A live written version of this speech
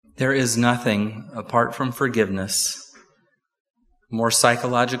There is nothing, apart from forgiveness, more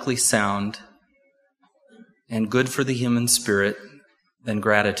psychologically sound and good for the human spirit than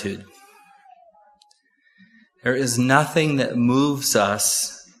gratitude. There is nothing that moves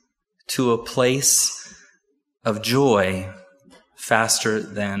us to a place of joy faster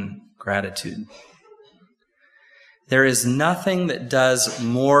than gratitude. There is nothing that does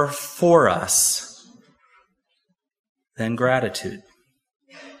more for us than gratitude.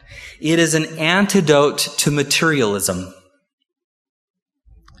 It is an antidote to materialism.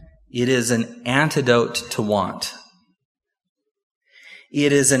 It is an antidote to want.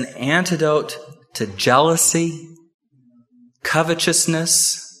 It is an antidote to jealousy,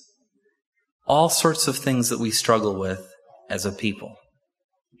 covetousness, all sorts of things that we struggle with as a people.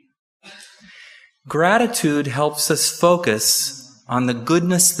 Gratitude helps us focus on the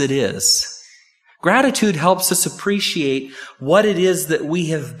goodness that is. Gratitude helps us appreciate what it is that we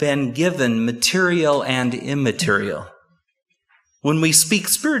have been given, material and immaterial. When we speak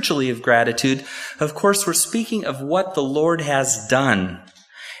spiritually of gratitude, of course, we're speaking of what the Lord has done.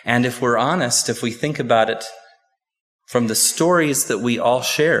 And if we're honest, if we think about it from the stories that we all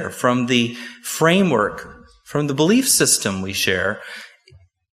share, from the framework, from the belief system we share,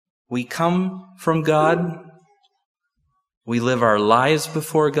 we come from God. We live our lives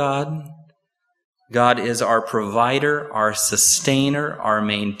before God. God is our provider, our sustainer, our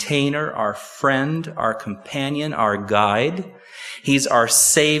maintainer, our friend, our companion, our guide. He's our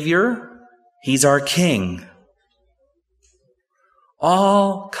Savior. He's our King.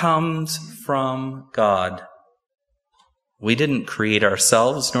 All comes from God. We didn't create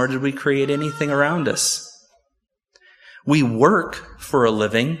ourselves, nor did we create anything around us. We work for a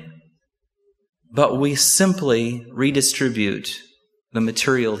living, but we simply redistribute the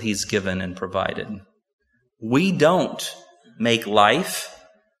material He's given and provided. We don't make life,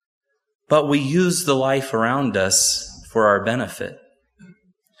 but we use the life around us for our benefit.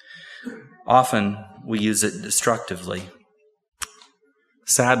 Often we use it destructively.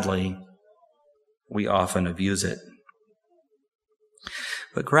 Sadly, we often abuse it.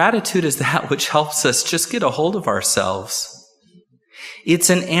 But gratitude is that which helps us just get a hold of ourselves. It's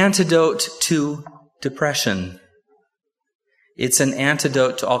an antidote to depression. It's an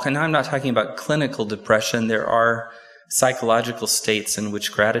antidote to all kinds. Now, I'm not talking about clinical depression. There are psychological states in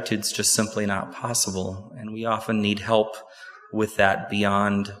which gratitude's just simply not possible, and we often need help with that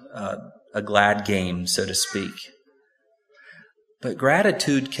beyond a glad game, so to speak. But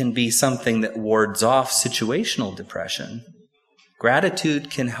gratitude can be something that wards off situational depression. Gratitude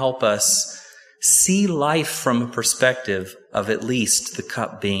can help us see life from a perspective of at least the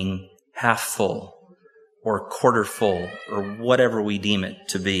cup being half full or quarter full or whatever we deem it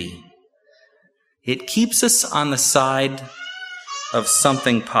to be. It keeps us on the side of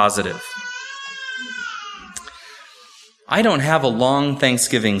something positive. I don't have a long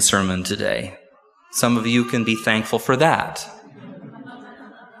Thanksgiving sermon today. Some of you can be thankful for that.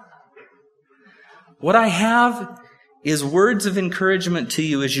 What I have is words of encouragement to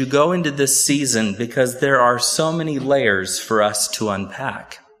you as you go into this season, because there are so many layers for us to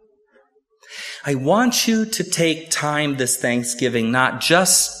unpack. I want you to take time this Thanksgiving not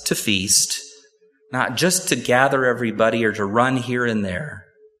just to feast, not just to gather everybody or to run here and there,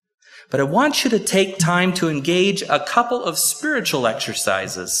 but I want you to take time to engage a couple of spiritual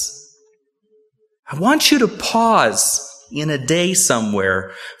exercises. I want you to pause in a day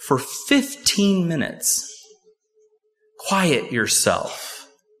somewhere for 15 minutes. Quiet yourself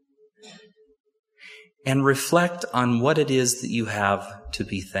and reflect on what it is that you have to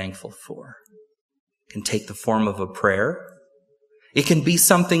be thankful for. It can take the form of a prayer. It can be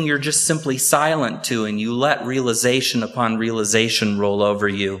something you're just simply silent to and you let realization upon realization roll over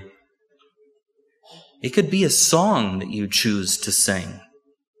you. It could be a song that you choose to sing.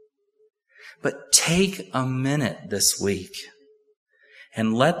 But take a minute this week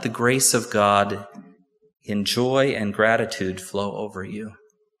and let the grace of God in joy and gratitude flow over you.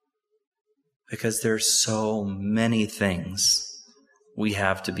 Because there's so many things we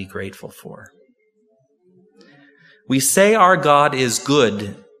have to be grateful for. We say our God is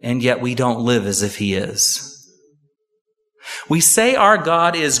good, and yet we don't live as if He is. We say our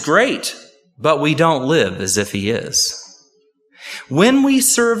God is great, but we don't live as if He is. When we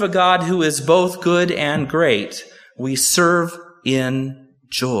serve a God who is both good and great, we serve in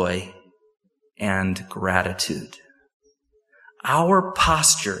joy and gratitude. Our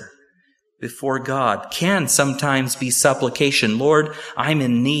posture before God can sometimes be supplication. Lord, I'm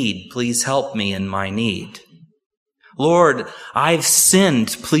in need. Please help me in my need. Lord, I've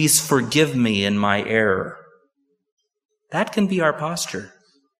sinned. Please forgive me in my error. That can be our posture.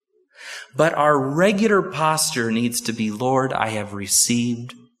 But our regular posture needs to be, Lord, I have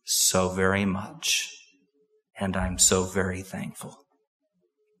received so very much, and I'm so very thankful.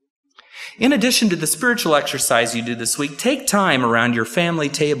 In addition to the spiritual exercise you do this week, take time around your family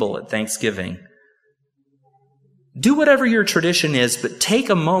table at Thanksgiving. Do whatever your tradition is, but take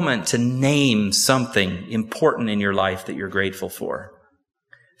a moment to name something important in your life that you're grateful for.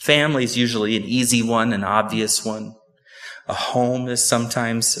 Family is usually an easy one, an obvious one. A home is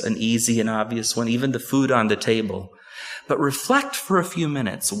sometimes an easy and obvious one, even the food on the table. But reflect for a few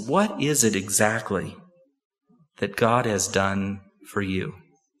minutes. What is it exactly that God has done for you?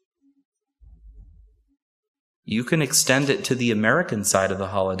 You can extend it to the American side of the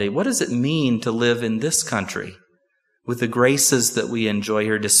holiday. What does it mean to live in this country with the graces that we enjoy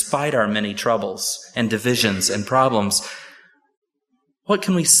here despite our many troubles and divisions and problems? What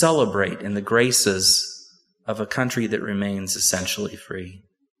can we celebrate in the graces of a country that remains essentially free?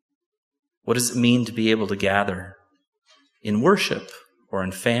 What does it mean to be able to gather in worship or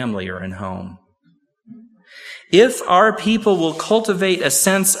in family or in home? If our people will cultivate a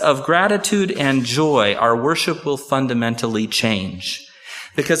sense of gratitude and joy, our worship will fundamentally change.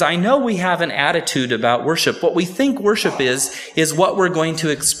 Because I know we have an attitude about worship. What we think worship is what we're going to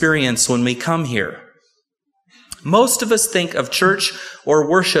experience when we come here. Most of us think of church or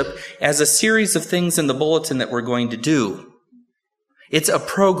worship as a series of things in the bulletin that we're going to do. It's a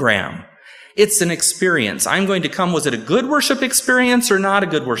program. It's an experience. I'm going to come. Was it a good worship experience or not a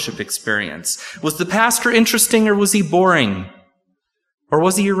good worship experience? Was the pastor interesting or was he boring? Or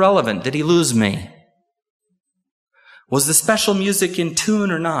was he irrelevant? Did he lose me? Was the special music in tune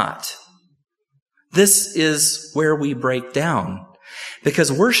or not? This is where we break down.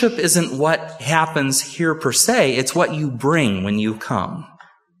 Because worship isn't what happens here per se. It's what you bring when you come.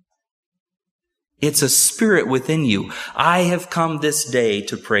 It's a spirit within you. I have come this day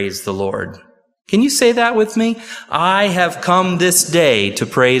to praise the Lord. Can you say that with me? I have come this day to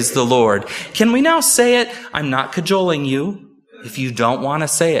praise the Lord. Can we now say it? I'm not cajoling you. If you don't want to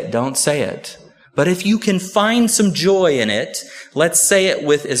say it, don't say it. But if you can find some joy in it, let's say it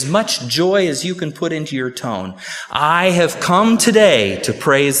with as much joy as you can put into your tone. I have come today to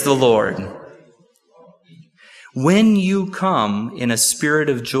praise the Lord. When you come in a spirit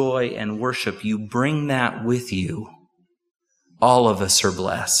of joy and worship, you bring that with you. All of us are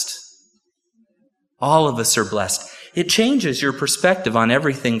blessed. All of us are blessed. It changes your perspective on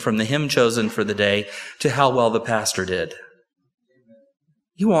everything from the hymn chosen for the day to how well the pastor did.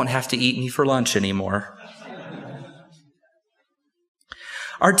 You won't have to eat me for lunch anymore.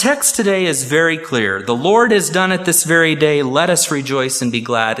 Our text today is very clear. The Lord has done it this very day. Let us rejoice and be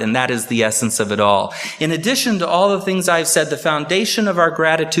glad. And that is the essence of it all. In addition to all the things I've said, the foundation of our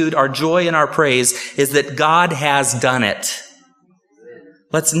gratitude, our joy, and our praise is that God has done it.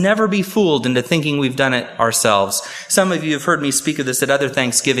 Let's never be fooled into thinking we've done it ourselves. Some of you have heard me speak of this at other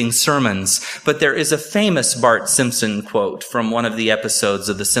Thanksgiving sermons, but there is a famous Bart Simpson quote from one of the episodes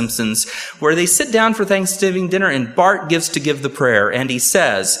of The Simpsons where they sit down for Thanksgiving dinner and Bart gives to give the prayer and he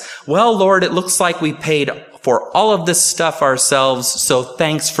says, "Well, Lord, it looks like we paid for all of this stuff ourselves, so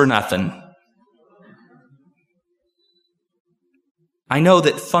thanks for nothing." I know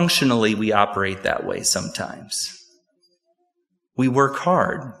that functionally we operate that way sometimes. We work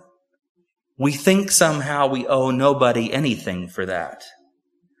hard. We think somehow we owe nobody anything for that.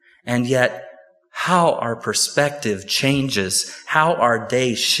 And yet, how our perspective changes, how our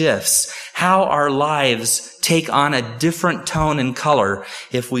day shifts, how our lives take on a different tone and color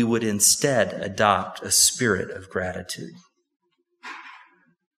if we would instead adopt a spirit of gratitude.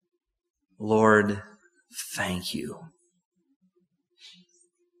 Lord, thank you.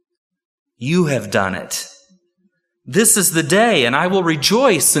 You have done it. This is the day, and I will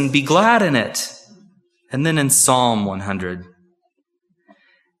rejoice and be glad in it. And then in Psalm 100,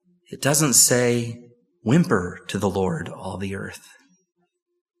 it doesn't say, whimper to the Lord, all the earth.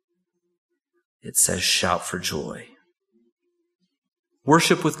 It says, shout for joy.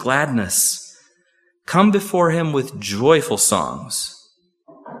 Worship with gladness. Come before him with joyful songs.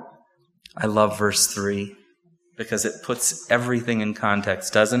 I love verse 3 because it puts everything in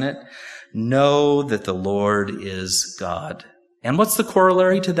context, doesn't it? Know that the Lord is God. And what's the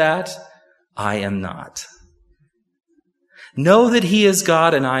corollary to that? I am not. Know that he is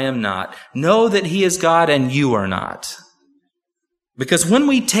God and I am not. Know that he is God and you are not. Because when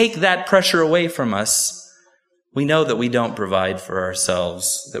we take that pressure away from us, we know that we don't provide for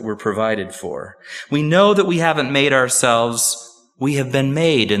ourselves, that we're provided for. We know that we haven't made ourselves. We have been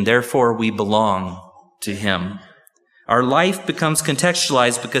made, and therefore we belong to him. Our life becomes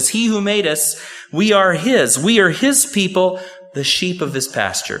contextualized because he who made us, we are his. We are his people, the sheep of his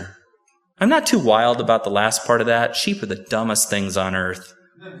pasture. I'm not too wild about the last part of that. Sheep are the dumbest things on earth.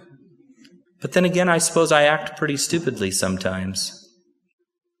 But then again, I suppose I act pretty stupidly sometimes.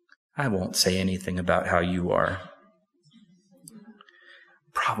 I won't say anything about how you are.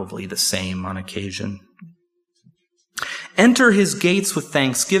 Probably the same on occasion. Enter his gates with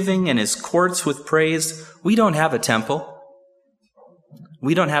thanksgiving and his courts with praise. We don't have a temple.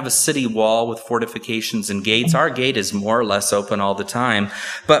 We don't have a city wall with fortifications and gates. Our gate is more or less open all the time.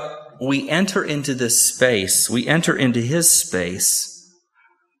 But we enter into this space, we enter into his space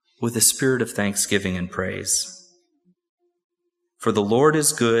with a spirit of thanksgiving and praise. For the Lord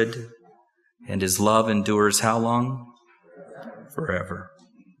is good, and his love endures how long? Forever.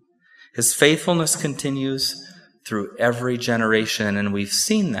 His faithfulness continues through every generation, and we've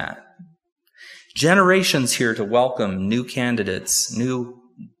seen that. Generations here to welcome new candidates,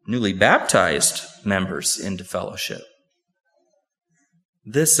 newly baptized members into fellowship.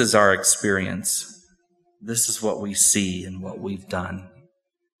 This is our experience. This is what we see and what we've done.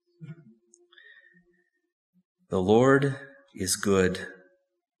 The Lord is good,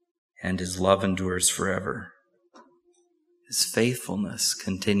 and his love endures forever. His faithfulness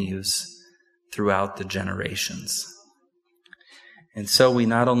continues throughout the generations. And so we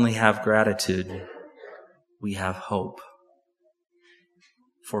not only have gratitude, we have hope.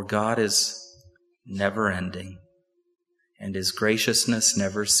 For God is never ending, and his graciousness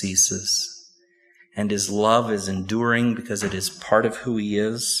never ceases, and his love is enduring because it is part of who he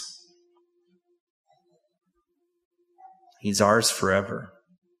is. He's ours forever.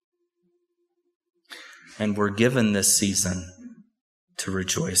 And we're given this season to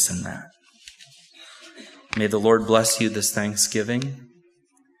rejoice in that. May the Lord bless you this Thanksgiving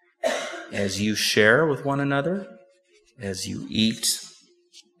as you share with one another, as you eat,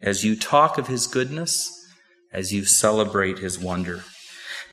 as you talk of his goodness, as you celebrate his wonder.